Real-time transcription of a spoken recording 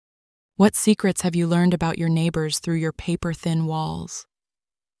What secrets have you learned about your neighbors through your paper-thin walls?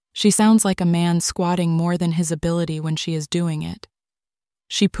 She sounds like a man squatting more than his ability when she is doing it.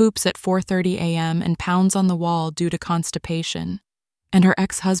 She poops at 4:30 a.m. and pounds on the wall due to constipation, and her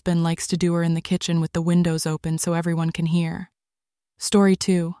ex-husband likes to do her in the kitchen with the windows open so everyone can hear. Story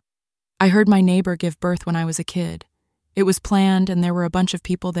 2. I heard my neighbor give birth when I was a kid. It was planned and there were a bunch of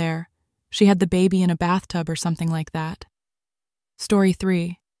people there. She had the baby in a bathtub or something like that. Story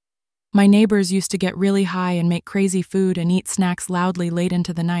 3. My neighbors used to get really high and make crazy food and eat snacks loudly late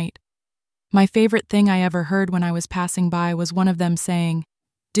into the night. My favorite thing I ever heard when I was passing by was one of them saying,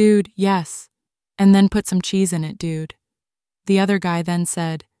 "Dude, yes, and then put some cheese in it, dude." The other guy then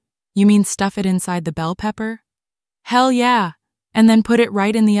said, "You mean stuff it inside the bell pepper?" "Hell yeah, and then put it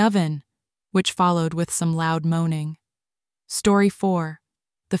right in the oven," which followed with some loud moaning. Story 4.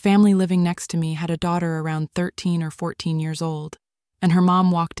 The family living next to me had a daughter around 13 or 14 years old, and her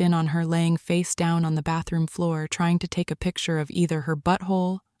mom walked in on her laying face down on the bathroom floor trying to take a picture of either her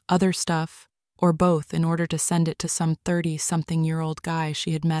butthole, other stuff, or both in order to send it to some 30-something-year-old guy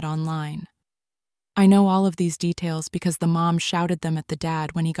she had met online. I know all of these details because the mom shouted them at the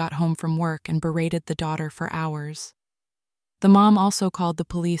dad when he got home from work and berated the daughter for hours. The mom also called the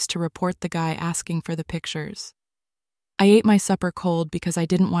police to report the guy asking for the pictures. I ate my supper cold because I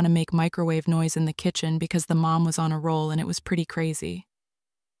didn't want to make microwave noise in the kitchen because the mom was on a roll and it was pretty crazy.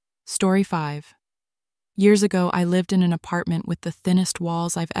 Story 5. Years ago, I lived in an apartment with the thinnest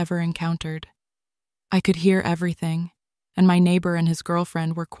walls I've ever encountered. I could hear everything, and my neighbor and his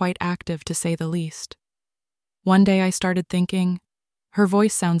girlfriend were quite active to say the least. One day I started thinking, her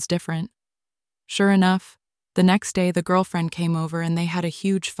voice sounds different. Sure enough, the next day the girlfriend came over and they had a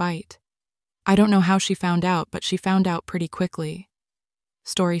huge fight. I don't know how she found out, but she found out pretty quickly.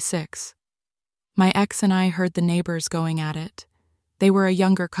 Story 6. My ex and I heard the neighbors going at it. They were a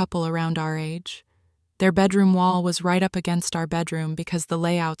younger couple around our age. Their bedroom wall was right up against our bedroom because the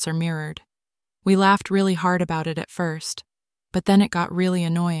layouts are mirrored. We laughed really hard about it at first, but then it got really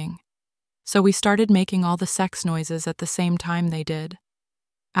annoying. So we started making all the sex noises at the same time they did.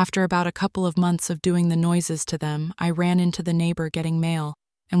 After about a couple of months of doing the noises to them, I ran into the neighbor getting mail,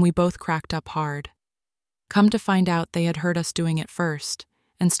 and we both cracked up hard. Come to find out they had heard us doing it first,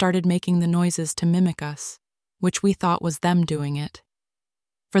 and started making the noises to mimic us, which we thought was them doing it.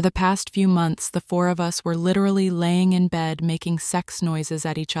 For the past few months, the four of us were literally laying in bed making sex noises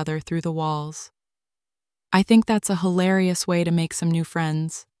at each other through the walls. I think that's a hilarious way to make some new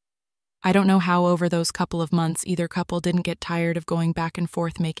friends. I don't know how over those couple of months either couple didn't get tired of going back and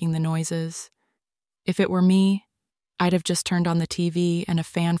forth making the noises. If it were me, I'd have just turned on the TV and a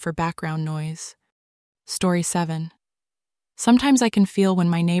fan for background noise. Story 7. Sometimes I can feel when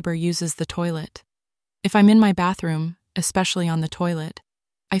my neighbor uses the toilet. If I'm in my bathroom, especially on the toilet,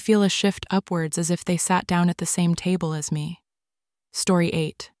 I feel a shift upwards as if they sat down at the same table as me. Story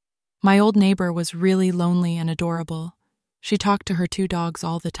 8. My old neighbor was really lonely and adorable. She talked to her 2 dogs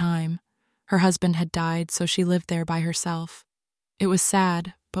all the time. Her husband had died, so she lived there by herself. It was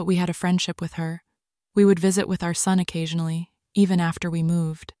sad, but we had a friendship with her. We would visit with our son occasionally, even after we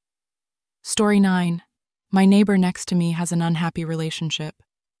moved. Story 9. My neighbor next to me has an unhappy relationship.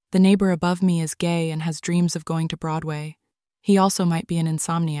 The neighbor above me is gay and has dreams of going to Broadway. He also might be an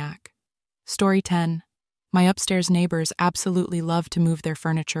insomniac. Story 10. My upstairs neighbors absolutely love to move their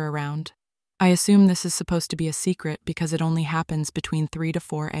furniture around. I assume this is supposed to be a secret because it only happens between 3 to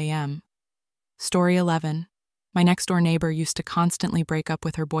 4 a.m. Story 11. My next-door neighbor used to constantly break up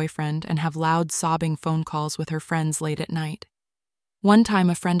with her boyfriend and have loud sobbing phone calls with her friends late at night. One time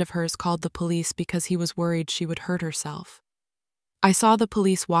a friend of hers called the police because he was worried she would hurt herself. I saw the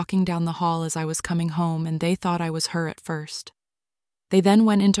police walking down the hall as I was coming home and they thought I was her at first. They then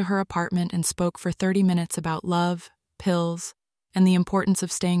went into her apartment and spoke for 30 minutes about love, pills, and the importance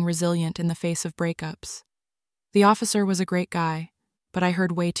of staying resilient in the face of breakups. The officer was a great guy, but I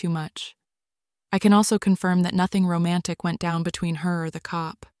heard way too much. I can also confirm that nothing romantic went down between her or the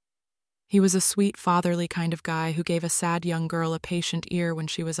cop. He was a sweet, fatherly kind of guy who gave a sad young girl a patient ear when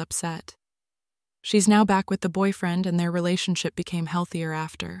she was upset. She's now back with the boyfriend and their relationship became healthier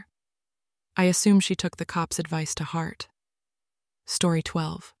after. I assume she took the cop's advice to heart. Story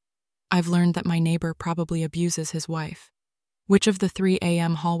 12. I've learned that my neighbor probably abuses his wife. Which of the 3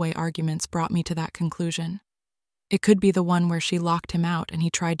 a.m. hallway arguments brought me to that conclusion? It could be the one where she locked him out and he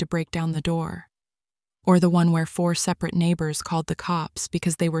tried to break down the door. Or the one where 4 separate neighbors called the cops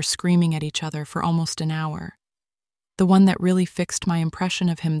because they were screaming at each other for almost an hour. The one that really fixed my impression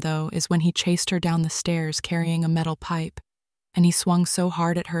of him, though, is when he chased her down the stairs carrying a metal pipe, and he swung so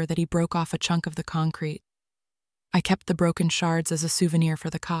hard at her that he broke off a chunk of the concrete. I kept the broken shards as a souvenir for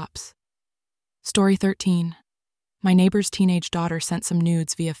the cops. Story 13. My neighbor's teenage daughter sent some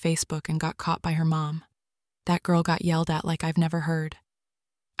nudes via Facebook and got caught by her mom. That girl got yelled at like I've never heard.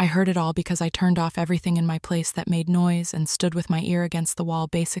 I heard it all because I turned off everything in my place that made noise and stood with my ear against the wall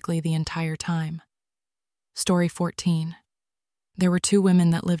basically the entire time. Story 14. There were 2 women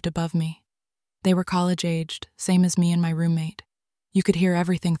that lived above me. They were college-aged, same as me and my roommate. You could hear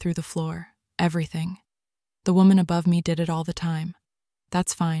everything through the floor. Everything. The woman above me did it all the time.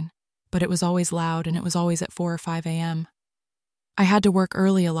 That's fine, but it was always loud and it was always at 4 or 5 a.m. I had to work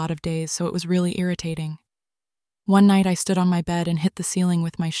early a lot of days, so it was really irritating. One night I stood on my bed and hit the ceiling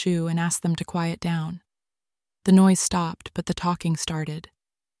with my shoe and asked them to quiet down. The noise stopped, but the talking started.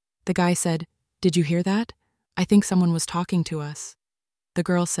 The guy said, "Did you hear that? I think someone was talking to us." The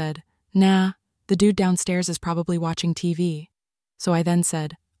girl said, "Nah, the dude downstairs is probably watching TV." So I then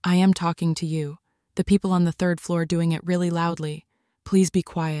said, "I am talking to you. The people on the 3rd floor doing it really loudly. Please be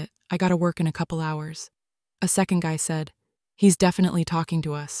quiet. I gotta work in a couple hours." A second guy said, "He's definitely talking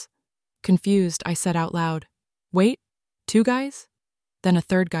to us." Confused, I said out loud, "Wait, 2 guys?" Then a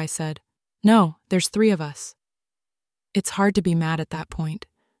third guy said, "No, there's 3 of us." It's hard to be mad at that point.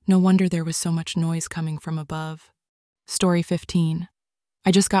 No wonder there was so much noise coming from above. Story 15.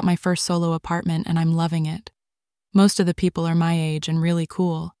 I just got my first solo apartment and I'm loving it. Most of the people are my age and really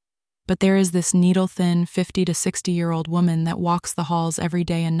cool. But there is this needle-thin 50 to 60-year-old woman that walks the halls every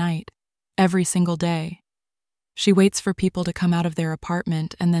day and night, every single day. She waits for people to come out of their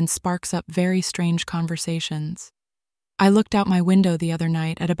apartment and then sparks up very strange conversations. I looked out my window the other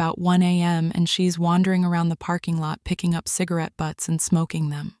night at about 1 a.m. and she's wandering around the parking lot picking up cigarette butts and smoking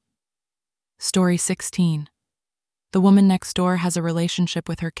them. Story 16. The woman next door has a relationship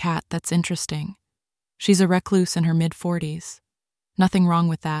with her cat that's interesting. She's a recluse in her mid-40s. Nothing wrong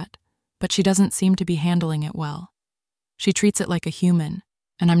with that, but she doesn't seem to be handling it well. She treats it like a human,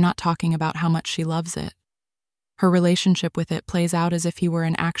 and I'm not talking about how much she loves it. Her relationship with it plays out as if he were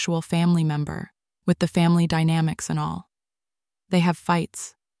an actual family member, with the family dynamics and all. They have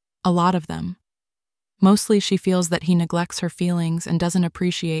fights, a lot of them. Mostly she feels that he neglects her feelings and doesn't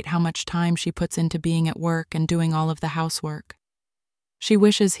appreciate how much time she puts into being at work and doing all of the housework. She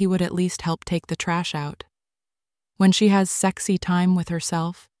wishes he would at least help take the trash out. When she has sexy time with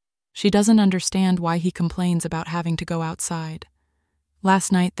herself, she doesn't understand why he complains about having to go outside.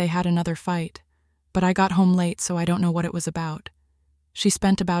 Last night they had another fight, but I got home late so I don't know what it was about. She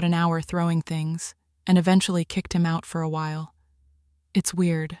spent about an hour throwing things and eventually kicked him out for a while. It's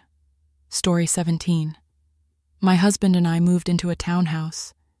weird. Story 17. My husband and I moved into a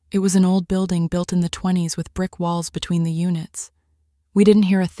townhouse. It was an old building built in the 1920s with brick walls between the units. We didn't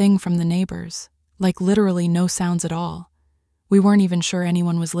hear a thing from the neighbors, like literally no sounds at all. We weren't even sure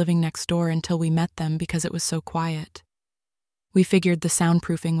anyone was living next door until we met them because it was so quiet. We figured the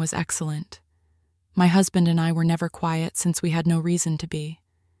soundproofing was excellent. My husband and I were never quiet since we had no reason to be.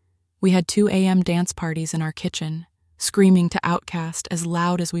 We had 2 a.m. dance parties in our kitchen, screaming to Outcast as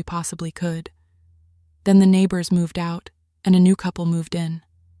loud as we possibly could. Then the neighbors moved out, and a new couple moved in.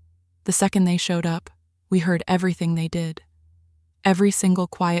 The second they showed up, we heard everything they did. Every single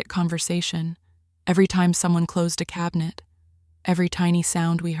quiet conversation, every time someone closed a cabinet, every tiny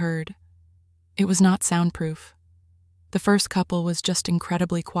sound we heard. It was not soundproof. The first couple was just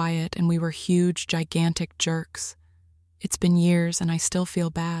incredibly quiet and we were huge, gigantic jerks. It's been years and I still feel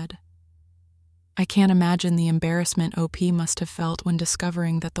bad. I can't imagine the embarrassment OP must have felt when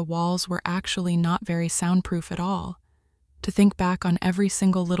discovering that the walls were actually not very soundproof at all. To think back on every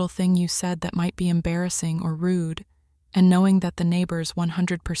single little thing you said that might be embarrassing or rude, and knowing that the neighbors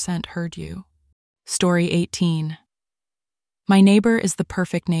 100% heard you. Story 18. My neighbor is the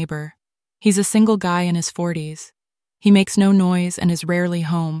perfect neighbor. He's a single guy in his 40s. He makes no noise and is rarely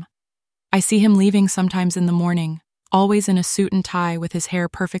home. I see him leaving sometimes in the morning, always in a suit and tie with his hair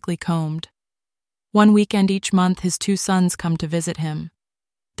perfectly combed. One weekend each month his 2 sons come to visit him.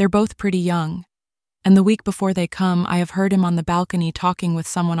 They're both pretty young, and the week before they come I have heard him on the balcony talking with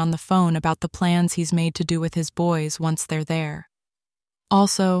someone on the phone about the plans he's made to do with his boys once they're there.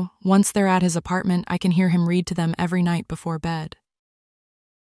 Also, once they're at his apartment, I can hear him read to them every night before bed.